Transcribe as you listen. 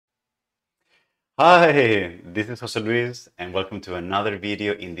Hi, this is Jose Luis, and welcome to another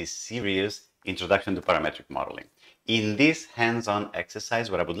video in this series, Introduction to Parametric Modeling. In this hands-on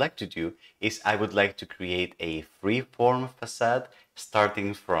exercise, what I would like to do is I would like to create a free-form facade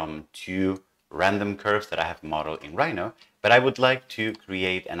starting from two random curves that I have modeled in Rhino, but I would like to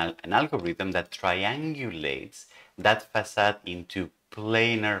create an algorithm that triangulates that facade into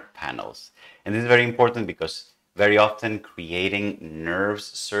planar panels. And this is very important because very often creating nerves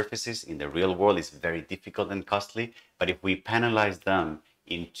surfaces in the real world is very difficult and costly, but if we panelize them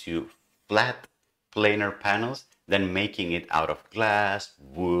into flat planar panels, then making it out of glass,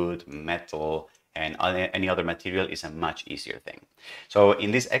 wood, metal, and any other material is a much easier thing. So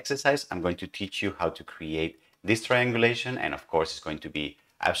in this exercise, I'm going to teach you how to create this triangulation, and of course it's going to be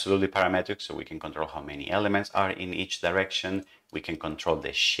absolutely parametric, so we can control how many elements are in each direction. We can control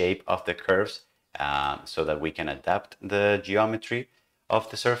the shape of the curves, so that we can adapt the geometry of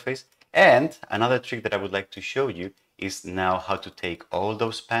the surface. And another trick that I would like to show you is now how to take all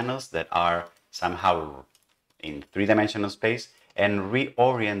those panels that are somehow in three-dimensional space and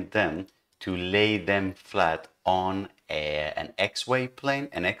reorient them to lay them flat on an XY plane,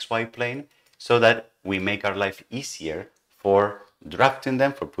 an XY plane, so that we make our life easier for drafting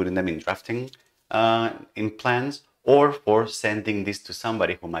them, for putting them in drafting in plans, or for sending this to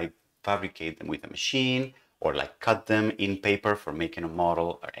somebody who might fabricate them with a machine or like cut them in paper for making a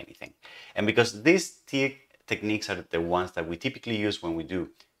model or anything. And because these techniques are the ones that we typically use when we do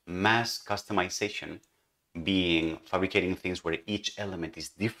mass customization, being fabricating things where each element is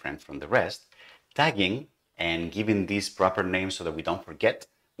different from the rest, tagging and giving these proper names so that we don't forget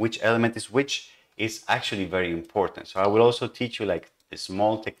which element is which is actually very important. So I will also teach you like the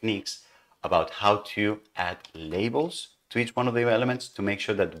small techniques about how to add labels to each one of the elements to make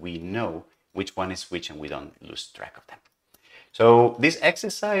sure that we know which one is which and we don't lose track of them. So this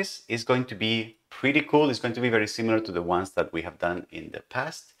exercise is going to be pretty cool. It's going to be very similar to the ones that we have done in the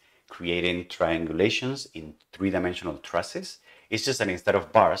past, creating triangulations in three-dimensional trusses. It's just that instead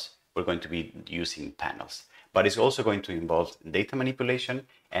of bars, we're going to be using panels. But it's also going to involve data manipulation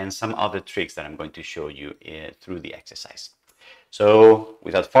and some other tricks that I'm going to show you through the exercise. So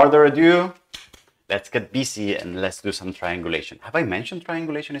without further ado, let's get busy and let's do some triangulation. Have I mentioned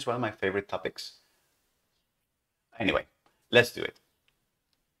triangulation is one of my favorite topics? Anyway, let's do it.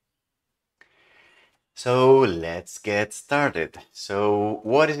 So let's get started. So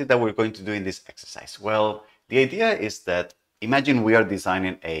what is it that we're going to do in this exercise? Well, the idea is that imagine we are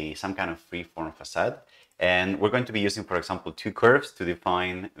designing some kind of free-form facade, and we're going to be using, for example, two curves to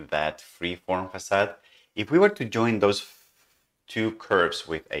define that free-form facade. If we were to join those two curves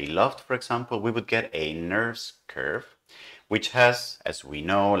with a loft, for example, we would get a nerves curve, which has, as we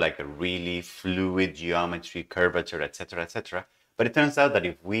know, like a really fluid geometry, curvature, etc., etc. But it turns out that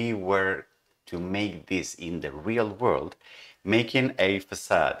if we were to make this in the real world, making a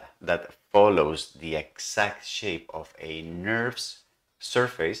facade that follows the exact shape of a nerve's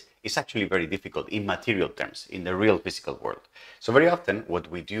surface is actually very difficult in material terms, in the real physical world. So very often what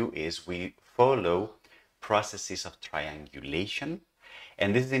we do is we follow processes of triangulation.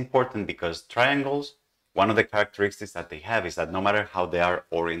 And this is important because triangles, one of the characteristics that they have is that no matter how they are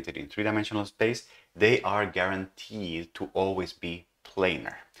oriented in three-dimensional space, they are guaranteed to always be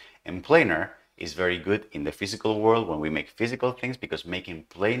planar. And planar is very good in the physical world when we make physical things, because making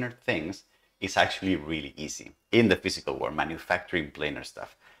planar things is actually really easy in the physical world, manufacturing planar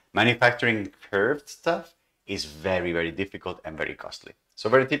stuff. Manufacturing curved stuff is very, very difficult and very costly. So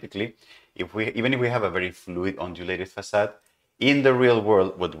very typically, even if we have a very fluid undulated facade, in the real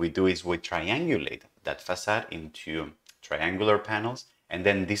world, what we do is we triangulate that facade into triangular panels, and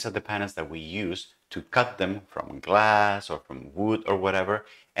then these are the panels that we use to cut them from glass or from wood or whatever,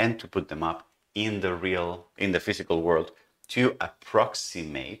 and to put them up in the physical world to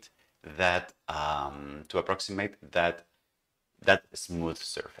approximate that that smooth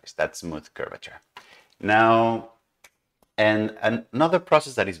surface, that smooth curvature. Now, and another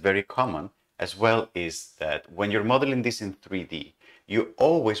process that is very common as well is that when you're modeling this in 3D, you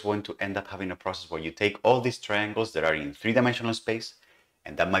always want to end up having a process where you take all these triangles that are in three-dimensional space,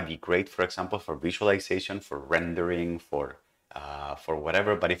 and that might be great, for example, for visualization, for rendering, for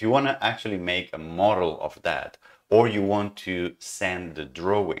whatever. But if you want to actually make a model of that, or you want to send the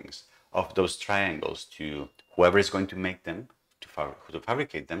drawings of those triangles to whoever is going to make them, to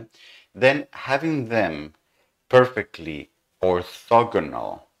fabricate them, then having them perfectly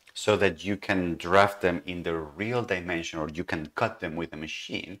orthogonal so that you can draft them in the real dimension or you can cut them with a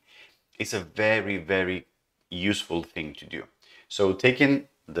machine is a very, very useful thing to do. So taking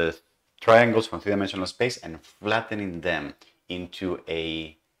the triangles from three-dimensional space and flattening them into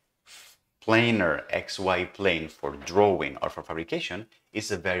a planar XY plane for drawing or for fabrication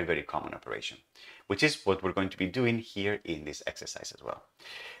is a very, very common operation, which is what we're going to be doing here in this exercise as well.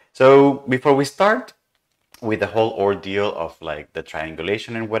 So before we start with the whole ordeal of like the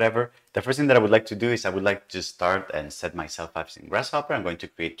triangulation and whatever, the first thing that I would like to do is I would like to start and set myself up in Grasshopper. I'm going to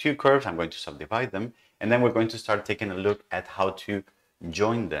create two curves. I'm going to subdivide them. And then we're going to start taking a look at how to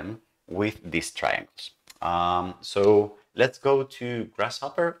join them with these triangles. So let's go to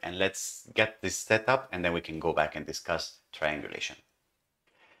Grasshopper and let's get this set up, and then we can go back and discuss triangulation.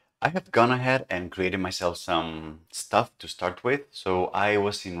 I have gone ahead and created myself some stuff to start with. So I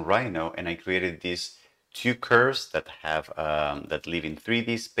was in Rhino and I created these two curves that have that live in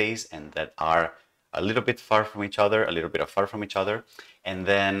 3D space and that are a little bit far from each other, a little bit far from each other. And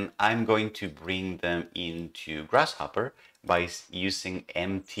then I'm going to bring them into Grasshopper by using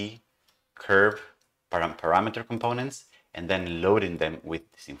empty curve parameter components and then loading them with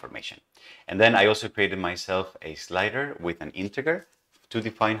this information. And then I also created myself a slider with an integer to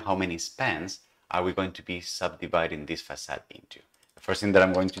define how many spans are we going to be subdividing this facade into. The first thing that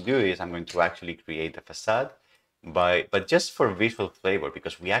I'm going to do is I'm going to actually create a facade but just for visual flavor,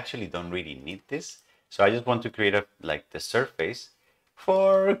 because we actually don't really need this. So I just want to create the surface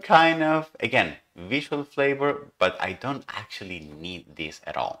for kind of, again, visual flavor, but I don't actually need this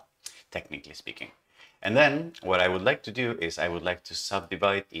at all, technically speaking. And then what I would like to do is I would like to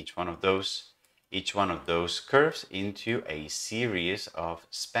subdivide each one of those curves into a series of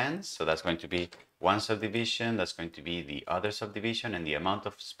spans. So that's going to be one subdivision, that's going to be the other subdivision, and the amount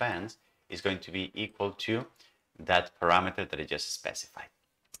of spans is going to be equal to that parameter that I just specified.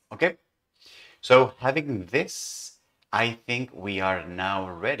 Okay, so having this, I think we are now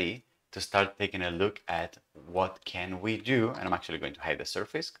ready to start taking a look at what can we do. And I'm actually going to hide the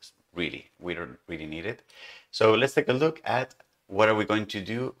surface because really, we don't really need it. So let's take a look at what are we going to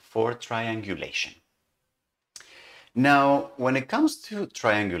do for triangulation. Now, when it comes to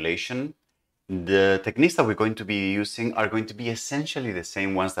triangulation, the techniques that we're going to be using are going to be essentially the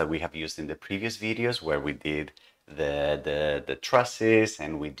same ones that we have used in the previous videos, where we did the trusses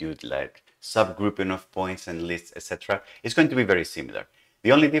and we do like subgrouping of points and lists, etc. It's going to be very similar.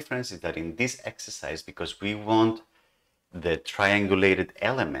 The only difference is that in this exercise, because we want the triangulated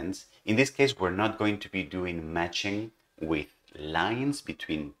elements, in this case, we're not going to be doing matching with lines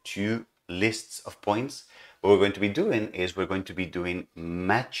between two lists of points. What we're going to be doing is we're going to be doing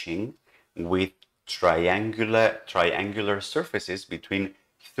matching with triangular surfaces between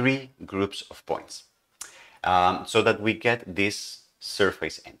three groups of points, so that we get this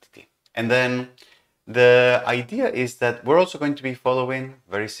surface entity. And then the idea is that we're also going to be following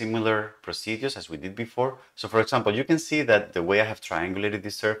very similar procedures as we did before. So for example, you can see that the way I have triangulated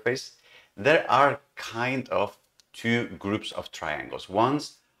this surface, there are kind of two groups of triangles.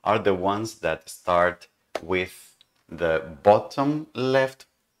 Ones are the ones that start with the bottom left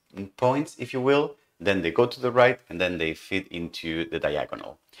points, if you will, then they go to the right, and then they fit into the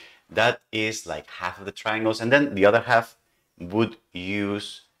diagonal. That is like half of the triangles, and then the other half would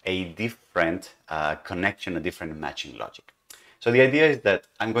use a different connection, a different matching logic. So the idea is that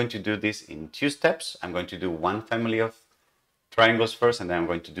I'm going to do this in two steps. I'm going to do one family of triangles first, and then I'm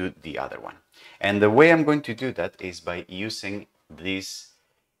going to do the other one. And the way I'm going to do that is by using this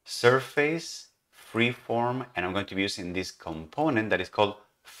surface freeform, and I'm going to be using this component that is called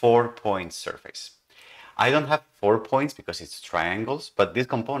 4-point surface. I don't have 4 points because it's triangles, but this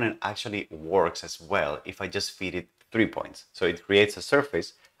component actually works as well if I just feed it 3 points. So it creates a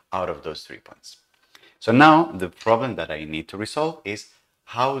surface out of those 3 points. So now the problem that I need to resolve is,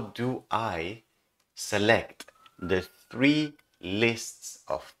 how do I select the 3 lists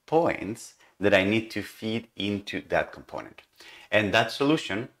of points that I need to feed into that component? And that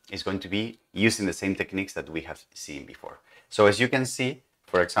solution is going to be using the same techniques that we have seen before. So as you can see,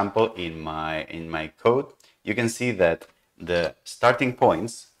 for example, in my code, you can see that the starting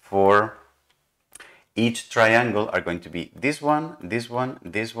points for each triangle are going to be this one, this one,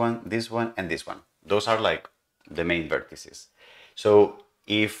 this one, this one, and this one. Those are like the main vertices. So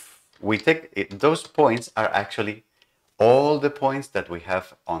if we take it, those points are actually all the points that we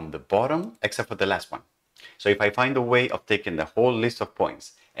have on the bottom, except for the last one. So if I find a way of taking the whole list of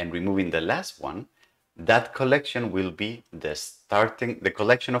points and removing the last one, that collection will be the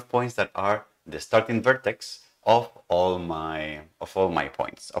collection of points that are the starting vertex of all my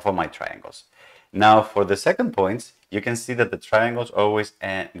points, of all my triangles. Now for the second points, you can see that the triangles always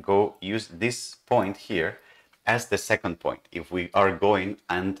use this point here as the second point if we are going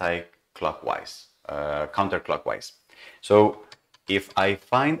anti-clockwise, counterclockwise. So if I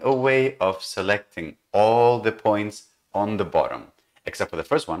find a way of selecting all the points on the bottom except for the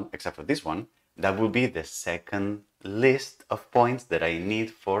first one, except for this one, that will be the second list of points that I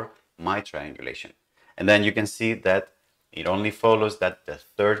need for my triangulation. And then you can see that it only follows that the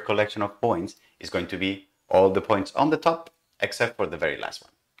third collection of points is going to be all the points on the top, except for the very last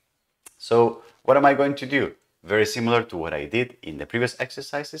one. So what am I going to do? Very similar to what I did in the previous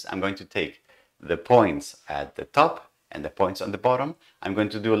exercises. I'm going to take the points at the top and the points on the bottom. I'm going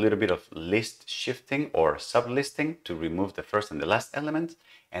to do a little bit of list shifting or sublisting to remove the first and the last element.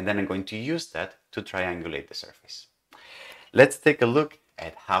 And then I'm going to use that to triangulate the surface. Let's take a look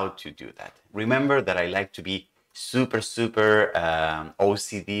at how to do that. Remember that I like to be super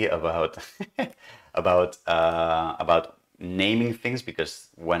OCD about about naming things, because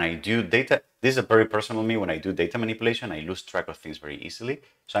when I do data, this is a very personal me, when I do data manipulation, I lose track of things very easily.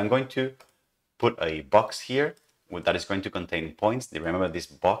 So I'm going to put a box here that is going to contain points. Remember, this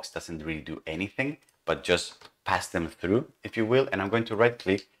box doesn't really do anything, but just pass them through, if you will. And I'm going to right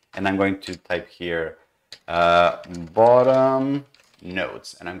click and I'm going to type here bottom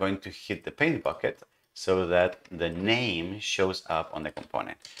nodes, and I'm going to hit the paint bucket so that the name shows up on the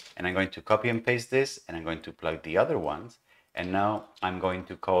component. And I'm going to copy and paste this, and I'm going to plug the other ones. And now I'm going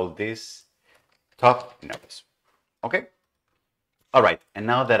to call this top nodes. Okay. All right. And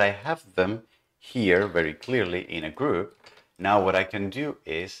now that I have them here very clearly in a group, now what I can do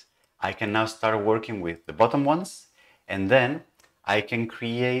is I can now start working with the bottom ones, and then I can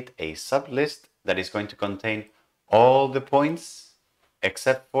create a sublist that is going to contain all the points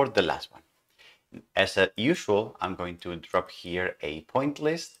except for the last one. As usual, I'm going to drop here a point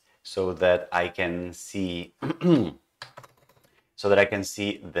list so that I can see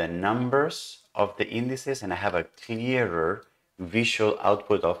the numbers of the indices, and I have a clearer visual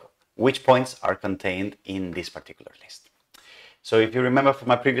output of which points are contained in this particular list. So if you remember from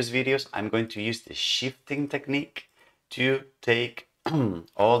my previous videos, I'm going to use the shifting technique to take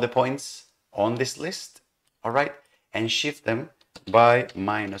all the points on this list, all right, and shift them by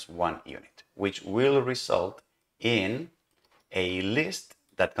 -1 unit, which will result in a list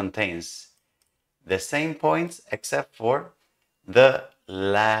that contains the same points except for the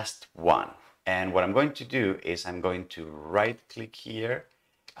last one. And what I'm going to do is I'm going to right click here,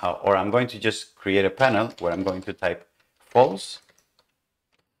 or I'm going to just create a panel where I'm going to type false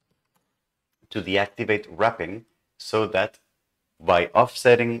to deactivate wrapping, so that by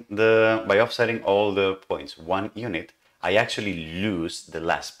offsetting all the points 1 unit, I actually lose the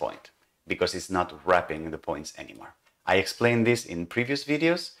last point because it's not wrapping the points anymore. I explained this in previous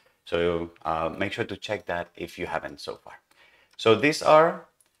videos, so make sure to check that if you haven't so far. So these are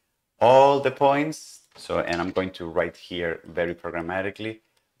all the points. So, and I'm going to write here very programmatically,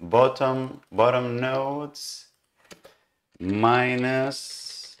 bottom nodes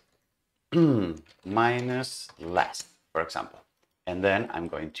minus minus last, for example. And then I'm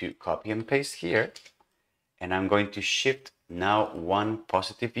going to copy and paste here, and I'm going to shift now 1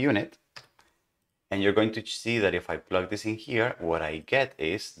 positive unit. And you're going to see that if I plug this in here, what I get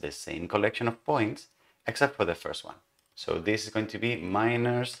is the same collection of points except for the first one. So this is going to be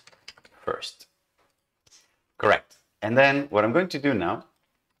minus first. Correct. And then what I'm going to do now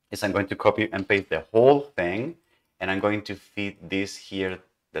is I'm going to copy and paste the whole thing, and I'm going to feed this here,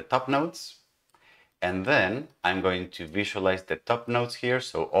 the top nodes. And then I'm going to visualize the top nodes here.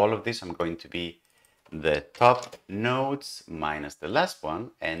 So all of this, I'm going to be the top nodes minus the last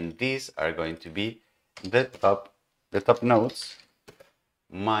one. And these are going to be the top nodes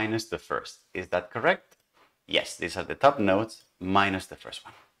minus the first. Is that correct? Yes, these are the top nodes minus the first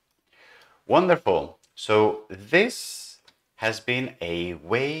one. Wonderful. So this has been a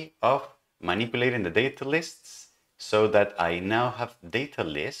way of manipulating the data lists so that I now have data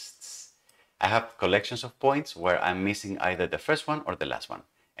lists. I have collections of points where I'm missing either the first one or the last one.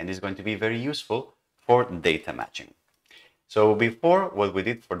 And this is going to be very useful for data matching. So before, what we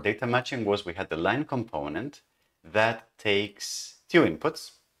did for data matching was we had the line component that takes 2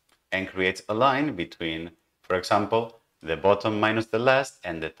 inputs and creates a line between, for example, the bottom minus the last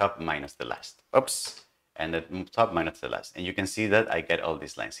and the top minus the last. Oops. And the top minus the last. And you can see that I get all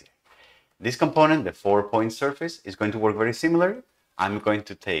these lines here. This component, the 4-point surface, is going to work very similar. I'm going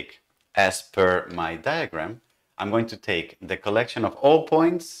to take, as per my diagram, I'm going to take the collection of all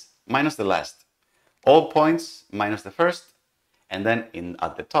points minus the last, all points minus the first, and then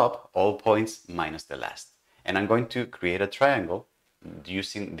at the top, all points minus the last. And I'm going to create a triangle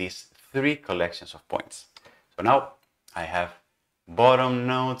using these 3 collections of points. So now I have bottom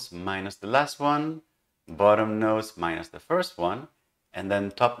nodes minus the last one, bottom nodes minus the first one, and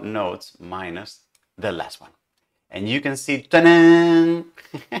then top nodes minus the last one. And you can see, ta-da!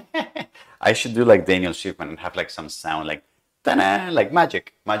 I should do like Daniel Schiffman and have like some sound like ta-da, like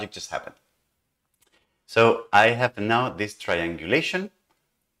magic. Magic just happened. So I have now this triangulation,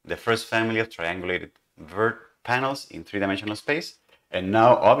 the first family of triangulated vert panels in three-dimensional space. And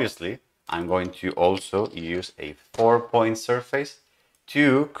now, obviously, I'm going to also use a 4-point surface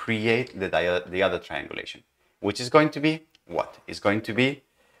to create the other triangulation, which is going to be what? It's going to be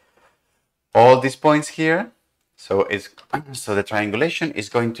all these points here. So the triangulation is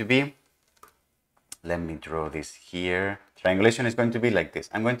going to be, let me draw this here. Triangulation is going to be like this.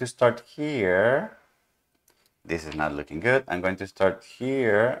 I'm going to start here. This is not looking good. I'm going to start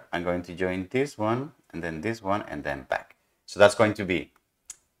here. I'm going to join this one, and then back. So that's going to be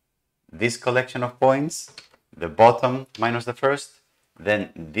this collection of points, the bottom minus the first,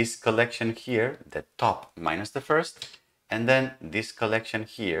 then this collection here, the top minus the first, and then this collection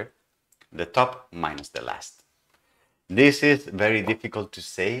here, the top minus the last. This is very difficult to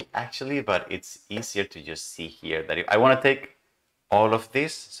say actually, but it's easier to just see here that if I want to take all of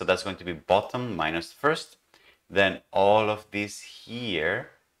this, so that's going to be bottom minus first, then all of this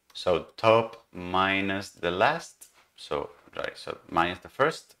here, so top minus the last, so minus the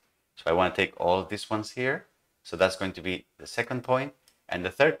first. So I want to take all these ones here, so that's going to be the second point, and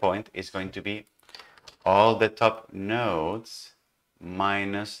the third point is going to be all the top nodes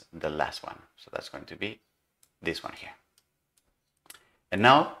minus the last one. So that's going to be this one here. And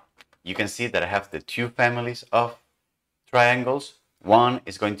now you can see that I have the two families of triangles. One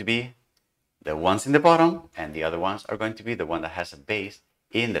is going to be the ones in the bottom, and the other ones are going to be the one that has a base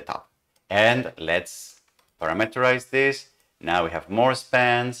in the top. And let's parameterize this. Now we have more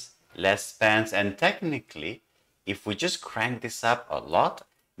spans, less spans, and technically, if we just crank this up a lot,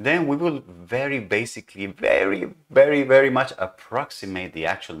 then we will very much approximate the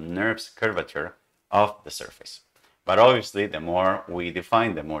actual NURBS curvature of the surface. But obviously, the more we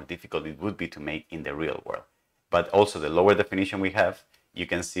define, the more difficult it would be to make in the real world. But also, the lower definition we have, you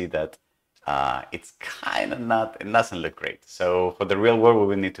can see that it's kind of not, it doesn't look great. So for the real world, we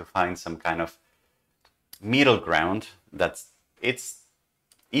will need to find some kind of middle ground it's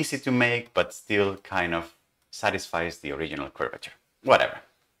easy to make, but still kind of satisfies the original curvature. Whatever.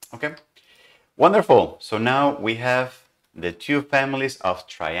 Okay. Wonderful. So now we have the two families of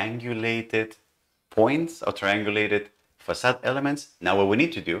triangulated points or triangulated facade elements. Now what we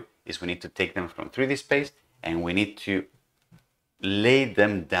need to do is we need to take them from 3D space and we need to lay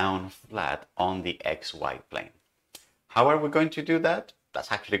them down flat on the XY plane. How are we going to do that?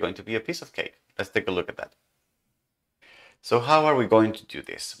 That's actually going to be a piece of cake. Let's take a look at that. So how are we going to do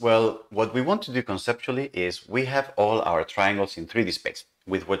this? Well, what we want to do conceptually is we have all our triangles in 3D space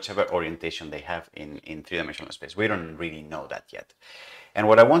with whichever orientation they have in three-dimensional space. We don't really know that yet. And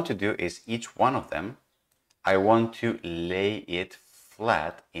what I want to do is each one of them, I want to lay it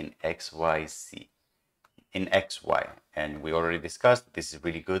flat in XYZ, in XY. And we already discussed this is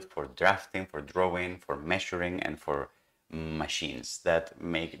really good for drafting, for drawing, for measuring, and for machines that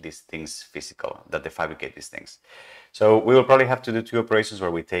make these things physical, that they fabricate these things. So we will probably have to do two operations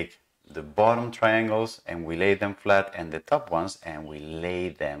where we take the bottom triangles and we lay them flat, and the top ones and we lay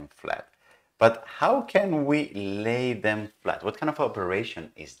them flat. But how can we lay them flat? What kind of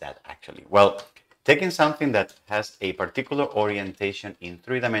operation is that actually? Well, taking something that has a particular orientation in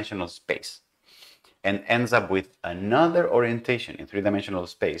three-dimensional space and ends up with another orientation in three-dimensional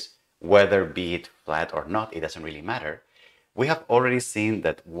space, whether be it flat or not, it doesn't really matter. We have already seen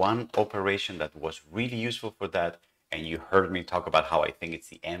that one operation that was really useful for that, and you heard me talk about how I think it's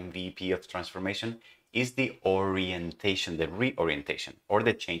the MVP of transformation, is the orientation, the reorientation, or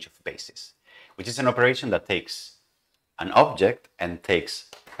the change of basis, which is an operation that takes an object and takes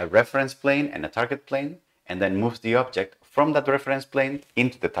a reference plane and a target plane, and then moves the object from that reference plane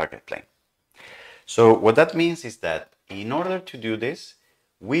into the target plane. So what that means is that in order to do this,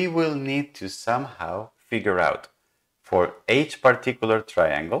 we will need to somehow figure out for each particular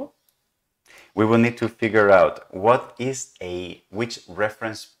triangle, we will need to figure out which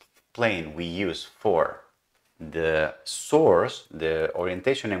reference plane we use for the source, the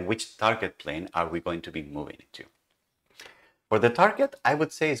orientation, and which target plane are we going to be moving it to. For the target, I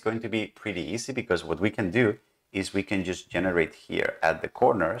would say it's going to be pretty easy, because what we can do is we can just generate here at the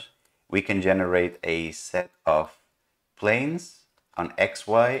corners, we can generate a set of planes on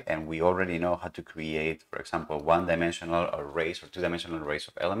XY, and we already know how to create, for example, one-dimensional arrays or two-dimensional arrays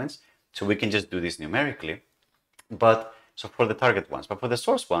of elements. So we can just do this numerically. So for the target ones, but for the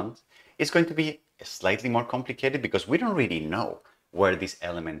source ones, it's going to be slightly more complicated because we don't really know where these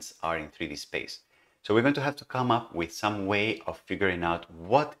elements are in 3D space. So we're going to have to come up with some way of figuring out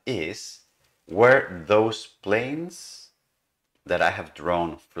where those planes that I have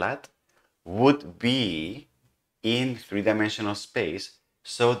drawn flat would be in three-dimensional space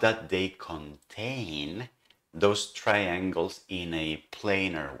so that they contain those triangles in a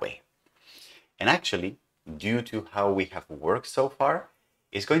planar way. And actually, due to how we have worked so far,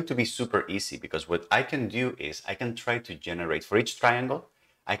 it's going to be super easy, because what I can do is I can try to generate, for each triangle,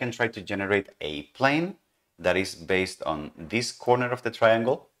 I can try to generate a plane that is based on this corner of the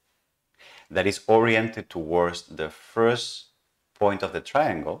triangle, that is oriented towards the first point of the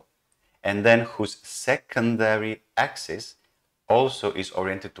triangle, and then whose secondary axis also is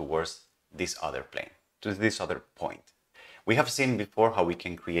oriented towards this other plane, to this other point. We have seen before how we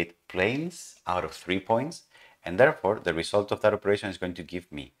can create planes out of 3 points, and therefore the result of that operation is going to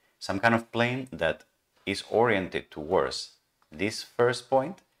give me some kind of plane that is oriented towards this first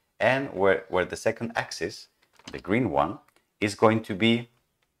point, and where the second axis, the green one, is going to be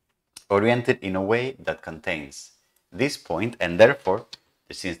oriented in a way that contains this point, and therefore,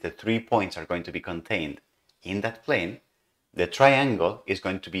 since the 3 points are going to be contained in that plane, the triangle is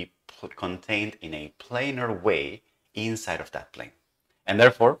going to be contained in a planar way inside of that plane. And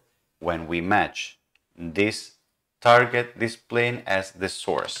therefore, when we match this target, this plane as the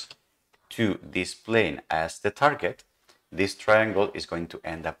source, to this plane as the target, this triangle is going to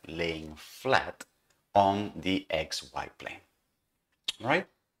end up laying flat on the XY plane. All right?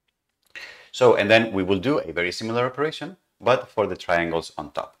 So, and then we will do a very similar operation, but for the triangles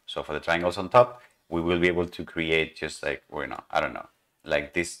on top. So for the triangles on top, we will be able to create just like, I don't know,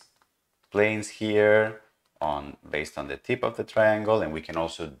 like these planes here based on the tip of the triangle, and we can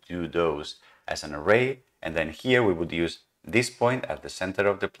also do those as an array. And then here we would use this point at the center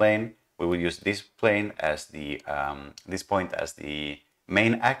of the plane. We will use this plane as this point as the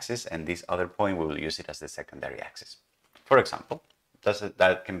main axis, and this other point we will use it as the secondary axis. For example,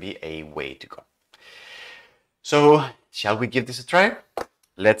 that can be a way to go. So, shall we give this a try?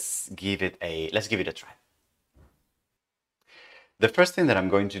 Let's give it a try. The first thing that I'm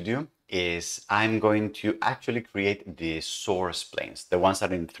going to do is I'm going to actually create the source planes, the ones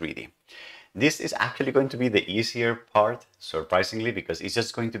that are in 3D. This is actually going to be the easier part, surprisingly, because it's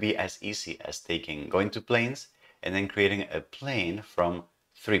just going to be as easy as going to planes and then creating a plane from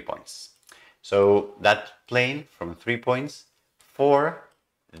 3 points. So that plane from 3 points for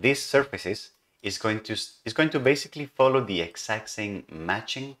these surfaces is going to basically follow the exact same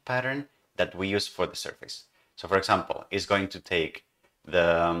matching pattern that we use for the surface. So for example, it's going to take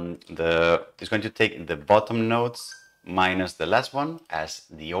the bottom nodes minus the last one as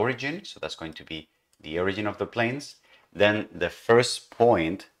the origin. So that's going to be the origin of the planes. Then the first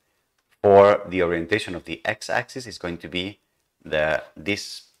point for the orientation of the x-axis is going to be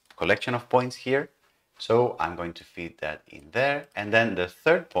this collection of points here. So I'm going to feed that in there. And then the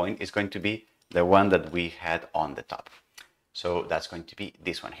third point is going to be the one that we had on the top. So that's going to be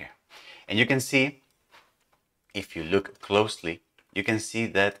this one here. And you can see, if you look closely, you can see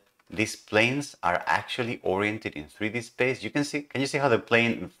that these planes are actually oriented in 3D space. Can you see how the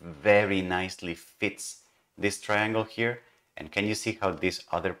plane very nicely fits this triangle here? And can you see how this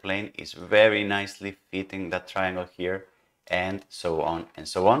other plane is very nicely fitting that triangle here? And so on and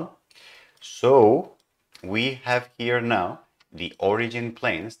so on. So we have here now the origin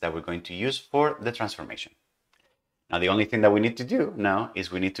planes that we're going to use for the transformation. Now the only thing that we need to do now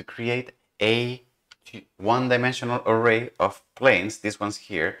is we need to create a one-dimensional array of planes, these ones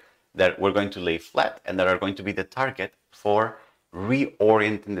here, that we're going to lay flat and that are going to be the target for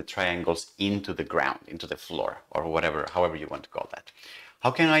reorienting the triangles into the ground, into the floor, or however you want to call that.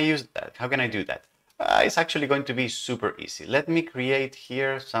 How can I use that? How can I do that? It's actually going to be super easy. Let me create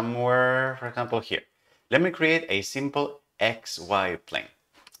here somewhere, for example, here. Let me create a simple XY plane.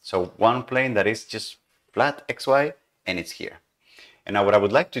 So one plane that is just flat XY, and it's here. And now what I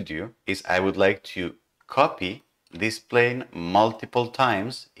would like to do is I would like to copy this plane multiple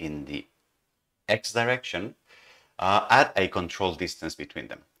times in the X direction at a control distance between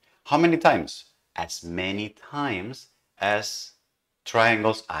them. How many times? As many times as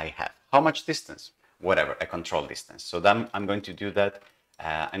triangles I have. How much distance? Whatever, a control distance. So then I'm going to do that.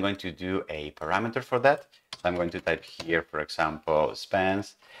 I'm going to do a parameter for that. So I'm going to type here, for example,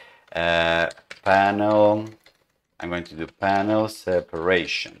 spans, panel. I'm going to do panel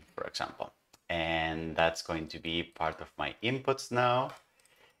separation, for example. And that's going to be part of my inputs now.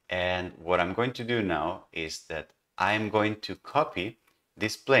 And what I'm going to do now is that I'm going to copy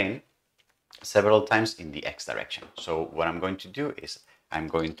this plane several times in the X direction. So what I'm going to do is I'm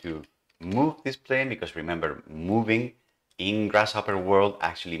going to move this plane, because remember, moving in Grasshopper world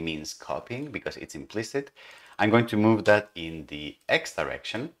actually means copying because it's implicit. I'm going to move that in the X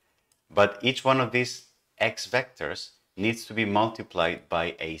direction, but each one of these X vectors needs to be multiplied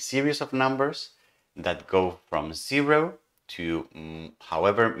by a series of numbers that go from 0 to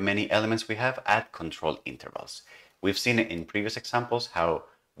however many elements we have at control intervals. We've seen in previous examples how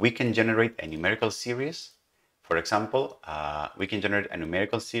we can generate a numerical series. For example, we can generate a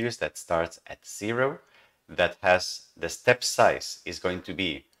numerical series that starts at 0, that has the step size is going to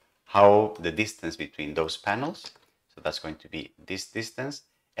be how the distance between those panels. So that's going to be this distance,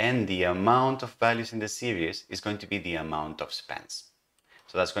 and the amount of values in the series is going to be the amount of spans.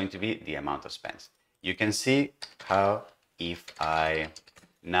 So that's going to be the amount of spans. You can see how if I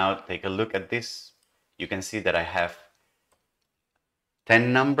now take a look at this, you can see that I have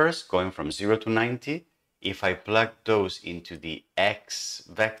 10 numbers going from 0 to 90. If I plug those into the x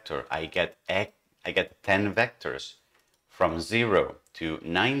vector, I get 10 vectors from 0 to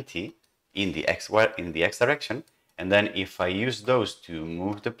 90 in the x direction. And then if I use those to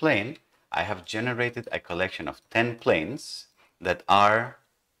move the plane, I have generated a collection of 10 planes that are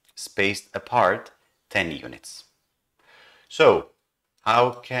spaced apart 10 units. So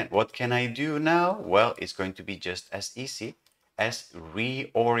what can I do now? Well, it's going to be just as easy as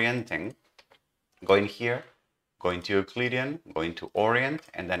reorienting, going here, going to Euclidean, going to orient,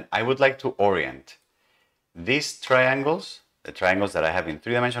 and then I would like to orient these triangles, the triangles that I have in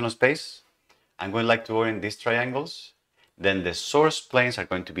three-dimensional space. I'm going to like to orient these triangles. Then the source planes are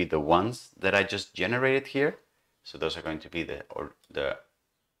going to be the ones that I just generated here. So those are going to be the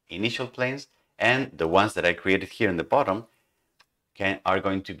initial planes, and the ones that I created here in the bottom are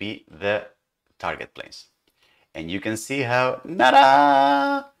going to be the target planes. And you can see how,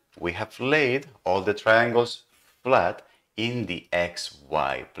 nada, we have laid all the triangles flat in the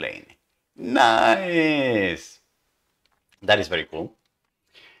XY plane. Nice! That is very cool.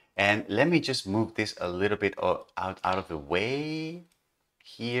 And let me just move this a little bit out of the way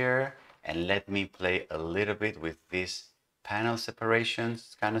here, and let me play a little bit with this panel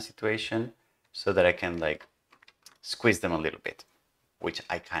separations kind of situation so that I can like squeeze them a little bit, which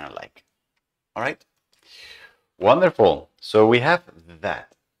I kind of like. All right. Wonderful. So we have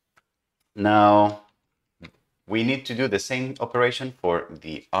that. Now we need to do the same operation for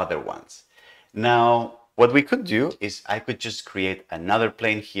the other ones. Now, what we could do is I could just create another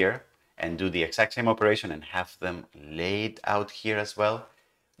plane here and do the exact same operation and have them laid out here as well.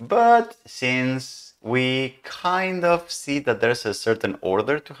 But since we kind of see that there's a certain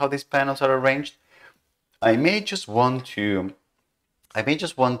order to how these panels are arranged, I may just want to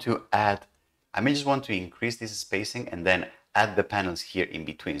increase this spacing and then add the panels here in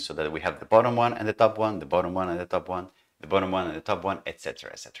between so that we have the bottom one and the top one, the bottom one and the top one, the bottom one and the top one,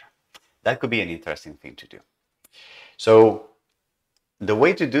 etc., etc. That could be an interesting thing to do. So the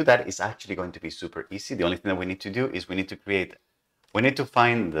way to do that is actually going to be super easy. The only thing that we need to do is we need to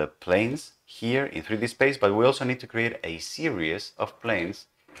find the planes here in 3D space, but we also need to create a series of planes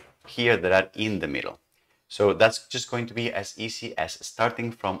here that are in the middle. So that's just going to be as easy as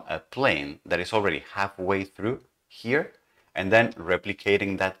starting from a plane that is already halfway through here and then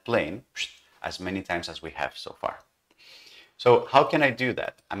replicating that plane as many times as we have so far. So how can I do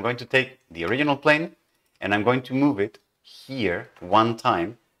that? I'm going to take the original plane and I'm going to move it here one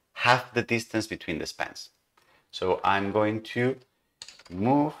time, half the distance between the spans. So I'm going to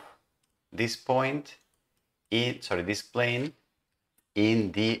move this plane in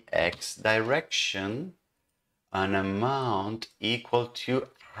the x direction an amount equal to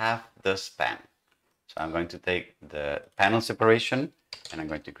half the span. So I'm going to take the panel separation and I'm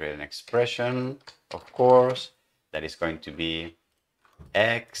going to create an expression, of course, that is going to be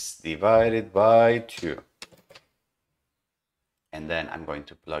x divided by 2. And then I'm going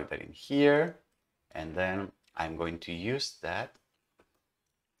to plug that in here, and then I'm going to use that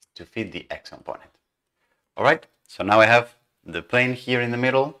to fit the x component. All right, so now I have the plane here in the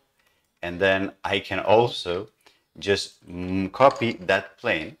middle, and then I can also just copy that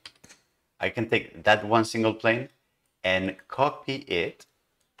plane. I can take that one single plane and copy it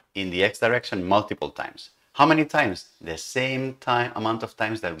in the x direction multiple times. How many times? The same amount of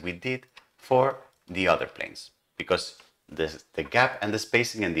times that we did for the other planes, because the gap and the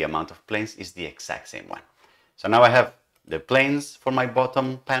spacing and the amount of planes is the exact same one. So now I have the planes for my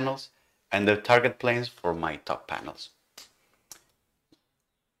bottom panels and the target planes for my top panels.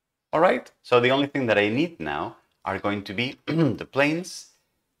 All right, so the only thing that I need now are going to be the planes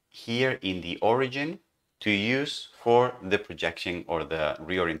here in the origin to use for the projection or the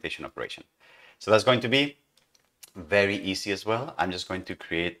reorientation operation. So that's going to be very easy as well. I'm just going to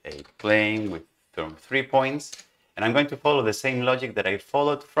create a plane with 3 points, and I'm going to follow the same logic that I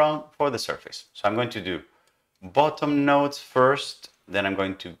followed for the surface. So I'm going to do bottom nodes first, then I'm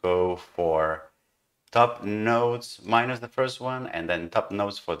going to go for top nodes minus the first one, and then top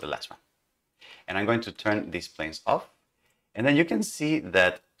nodes for the last one. and I'm going to turn these planes off. And then you can see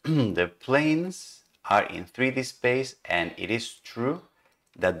that the planes are in 3D space, and it is true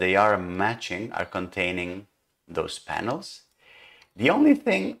that they are matching, are containing those panels. The only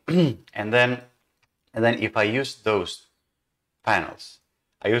thing, and then if I use those panels,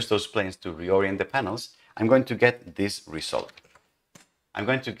 I use those planes to reorient the panels, I'm going to get this result. I'm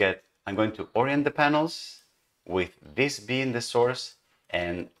going to orient the panels with this being the source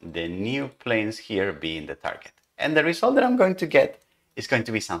and the new planes here being the target. And the result that I'm going to get is going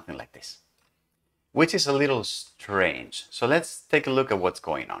to be something like this, which is a little strange. So let's take a look at what's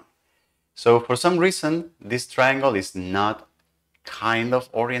going on. So for some reason, this triangle is not kind of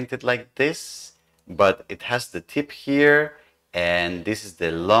oriented like this, but it has the tip here, and this is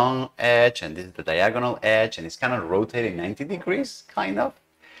the long edge, and this is the diagonal edge, and it's kind of rotating 90 degrees, kind of.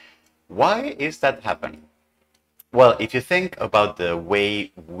 Why is that happening? Well, if you think about the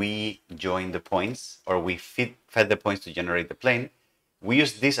way we join the points, or we fed the points to generate the plane, we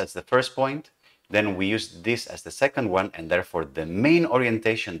use this as the first point, then we use this as the second one, and therefore the main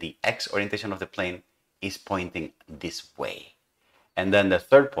orientation, the x orientation of the plane, is pointing this way. And then the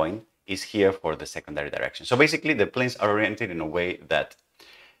third point is here for the secondary direction. So basically the planes are oriented in a way that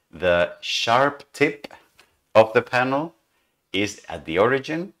the sharp tip of the panel is at the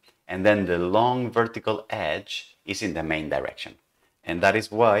origin, and then the long vertical edge is in the main direction. And that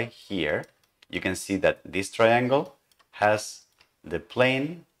is why here you can see that this triangle has the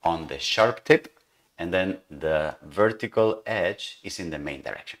plane on the sharp tip, and then the vertical edge is in the main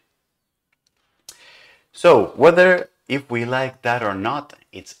direction. So whether if we like that or not,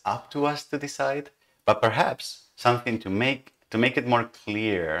 it's up to us to decide, but perhaps something to make it more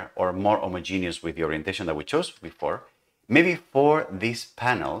clear or more homogeneous with the orientation that we chose before, maybe for these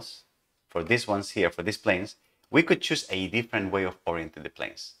panels, for these ones here, for these planes, we could choose a different way of orienting the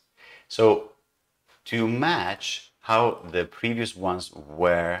planes. So to match how the previous ones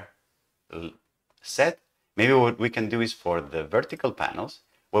were set, maybe what we can do is for the vertical panels,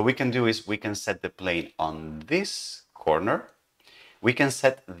 what we can do is we can set the plane on this corner. We can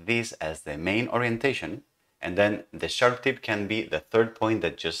set this as the main orientation, and then the sharp tip can be the third point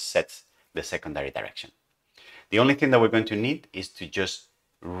that just sets the secondary direction. The only thing that we're going to need is to just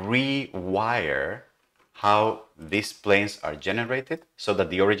rewire how these planes are generated so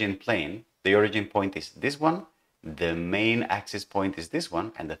that the origin point is this one, the main axis point is this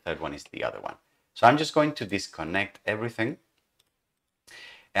one, and the third one is the other one. So I'm just going to disconnect everything,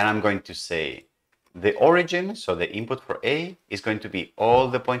 and I'm going to say the origin, so the input for A, is going to be all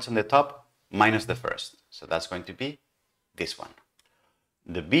the points on the top minus the first. So that's going to be this one.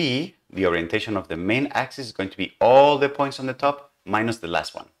 The B, the orientation of the main axis, is going to be all the points on the top minus the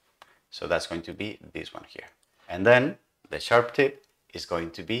last one. So that's going to be this one here. And then the sharp tip is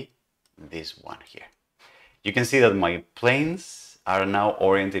going to be this one here. You can see that my planes are now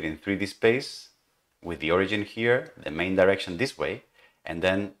oriented in 3D space with the origin here, the main direction this way, and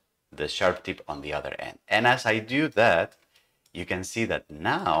then the sharp tip on the other end. And as I do that, you can see that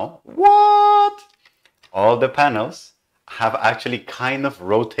now, what? All the panels have actually kind of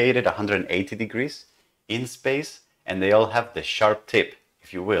rotated 180 degrees in space, and they all have the sharp tip,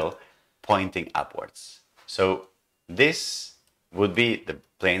 if you will, pointing upwards. So this would be the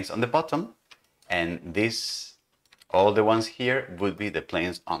planes on the bottom, and this, all the ones here, would be the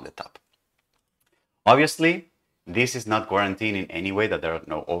planes on the top. Obviously, this is not guaranteeing in any way that there are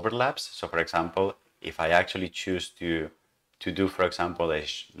no overlaps. So for example, if I actually choose to do, for example,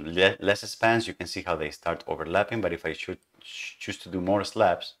 less spans, you can see how they start overlapping. But if I should choose to do more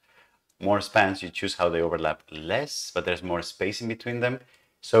spans, you choose how they overlap less, but there's more space in between them.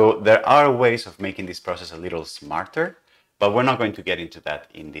 So there are ways of making this process a little smarter, but we're not going to get into that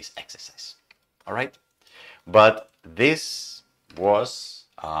in this exercise. All right. But this was,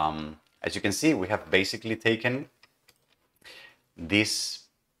 as you can see, we have basically taken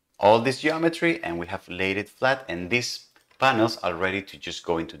all this geometry and we have laid it flat, and these panels are ready to just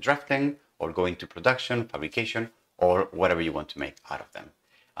go into drafting or go into production, fabrication, or whatever you want to make out of them,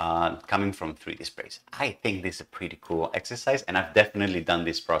 coming from 3D space. I think this is a pretty cool exercise, and I've definitely done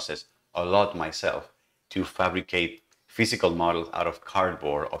this process a lot myself to fabricate physical models out of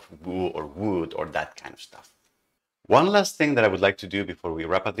cardboard, of wood, or that kind of stuff. One last thing that I would like to do before we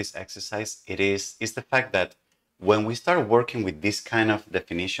wrap up this exercise, is the fact that when we start working with this kind of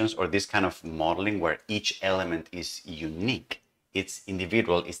definitions or this kind of modeling where each element is unique, it's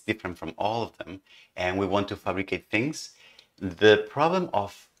individual, it's different from all of them, and we want to fabricate things, the problem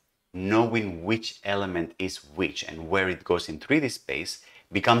of knowing which element is which and where it goes in 3D space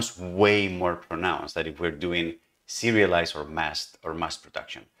becomes way more pronounced than if we're doing serialized or mass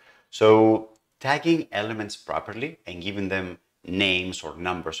production. So tagging elements properly and giving them names or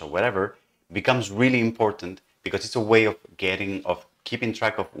numbers or whatever becomes really important because it's a way of keeping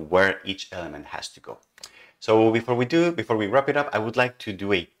track of where each element has to go. So before we wrap it up, I would like to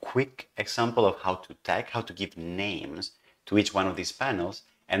do a quick example of how to tag, how to give names to each one of these panels,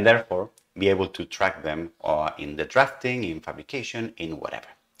 and therefore be able to track them in the drafting, in fabrication, in whatever.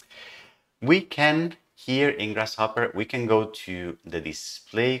 We can, here in Grasshopper, we can go to the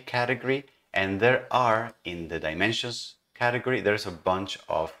display category, and there are, in the dimensions category, there's a bunch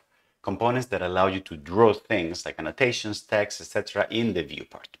of components that allow you to draw things like annotations, text, etc. in the view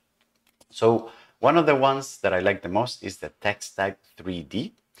part. So one of the ones that I like the most is the text tag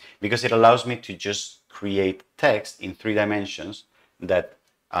 3D, because it allows me to just create text in 3 dimensions that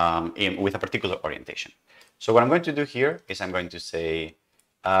with a particular orientation. So what I'm going to do here is I'm going to say,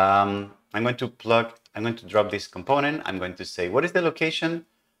 I'm going to drop this component. I'm going to say, what is the location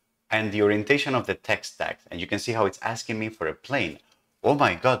and the orientation of the text tag? And you can see how it's asking me for a plane. Oh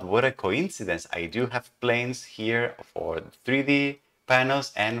my God, what a coincidence. I do have planes here for 3D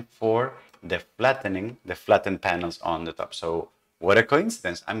panels and for the flattened panels on the top. So what a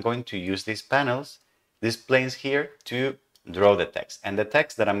coincidence. I'm going to use these planes here to draw the text. And the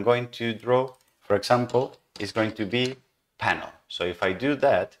text that I'm going to draw, for example, is going to be panel. So if I do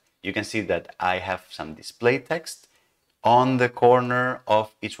that, you can see that I have some display text on the corner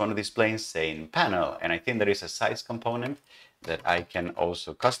of each one of these planes saying panel. And I think there is a size component that I can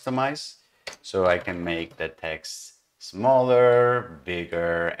also customize. So I can make the text smaller,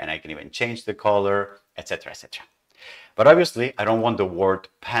 bigger, and I can even change the color, etc., etc. But obviously, I don't want the word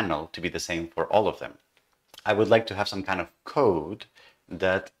panel to be the same for all of them. I would like to have some kind of code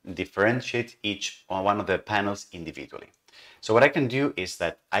that differentiates each one of the panels individually. So what I can do is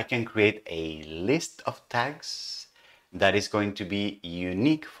that I can create a list of tags that is going to be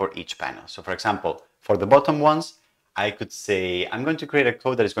unique for each panel. So for example, for the bottom ones, I could say, I'm going to create a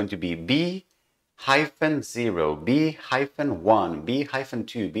code that is going to be B-0, B-1,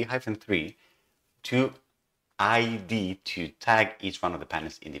 B-2, B-3 to ID to tag each one of the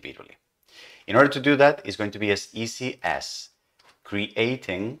panels individually. In order to do that, it's going to be as easy as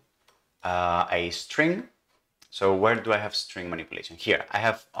creating a string. So where do I have string manipulation? Here, I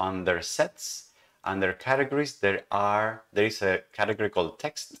have under sets, under categories, there is a category called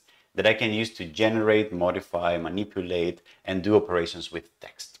text that I can use to generate, modify, manipulate, and do operations with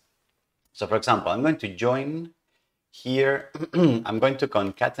text. So for example, I'm going to join here, I'm going to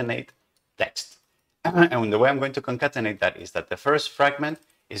concatenate text. And the way I'm going to concatenate that is that the first fragment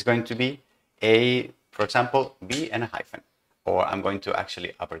is going to be for example, B and a hyphen. Or I'm going to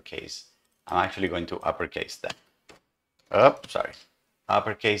actually uppercase that.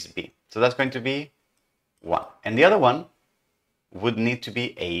 Uppercase B. So that's going to be 1. And the other one would need to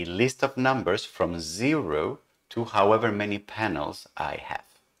be a list of numbers from 0 to however many panels I have.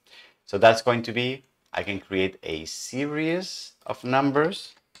 So that's going to be, I can create a series of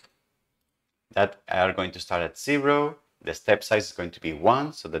numbers that are going to start at 0. The step size is going to be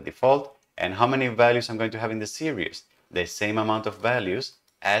 1, so the default. And how many values I'm going to have in the series? The same amount of values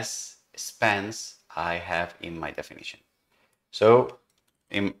as spans I have in my definition. So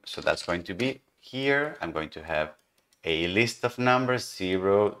that's going to be here. I'm going to have a list of numbers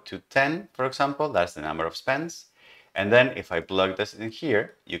 0 to 10, for example. That's the number of spans. And then if I plug this in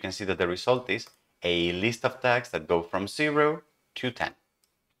here, you can see that the result is a list of tags that go from 0 to 10.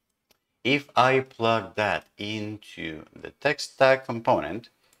 If I plug that into the text tag component,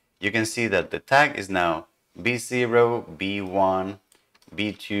 you can see that the tag is now B0, B1,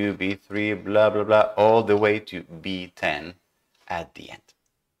 B2, B3, blah, blah, blah, all the way to B10 at the end.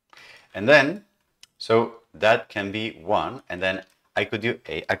 And then, so that can be 1, and then I could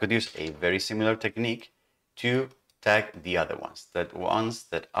use a very similar technique to tag the other ones,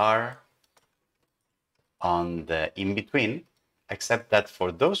 that are on the in-between, except that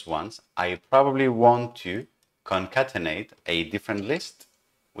for those ones, I probably want to concatenate a different list,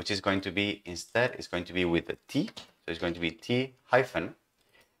 which is going to be, instead, it's going to be with a T. So it's going to be T hyphen,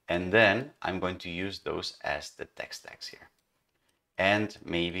 and then I'm going to use those as the text tags here. And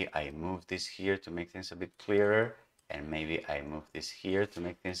maybe I move this here to make things a bit clearer, and maybe I move this here to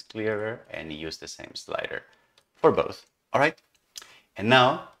make things clearer, and use the same slider for both. All right. And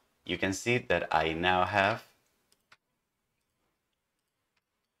now you can see that I now have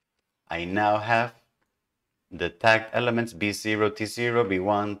the tagged elements B0, T0,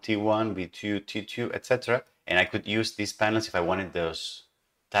 B1, T1, B2, T2, etc. And I could use these panels if I wanted those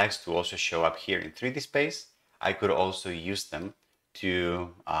tags to also show up here in 3D space. I could also use them to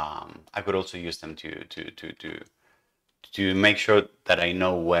to make sure that I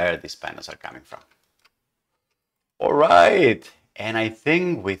know where these panels are coming from. All right, and I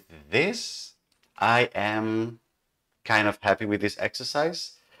think with this, I am kind of happy with this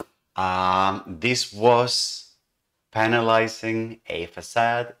exercise. This was panelizing a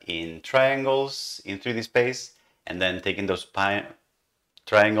facade in triangles in 3D space, and then taking those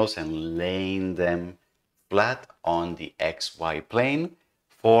triangles and laying them flat on the XY plane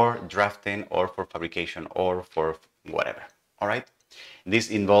for drafting or for fabrication or for whatever. All right. This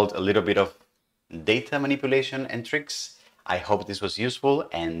involved a little bit of data manipulation and tricks. I hope this was useful,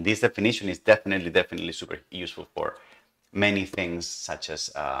 and this definition is definitely super useful for many things, such as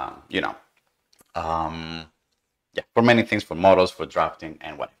for many things, for models, for drafting,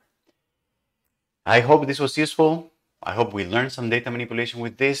 and whatever. I hope this was useful. I hope we learned some data manipulation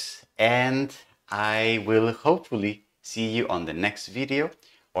with this, and I will hopefully see you on the next video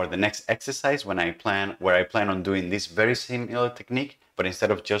or the next exercise where I plan on doing this very similar technique, but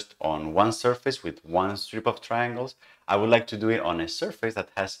instead of just on one surface with one strip of triangles, I would like to do it on a surface that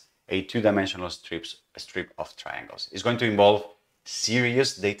has a two-dimensional strip of triangles. It's going to involve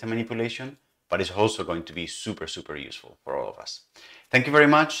serious data manipulation, but it's also going to be super useful for all of us. Thank you very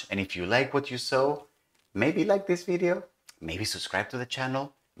much, and if you like what you saw, maybe like this video, maybe subscribe to the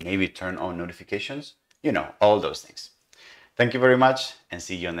channel, maybe turn on notifications, all those things. Thank you very much, and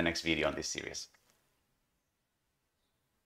see you on the next video on this series.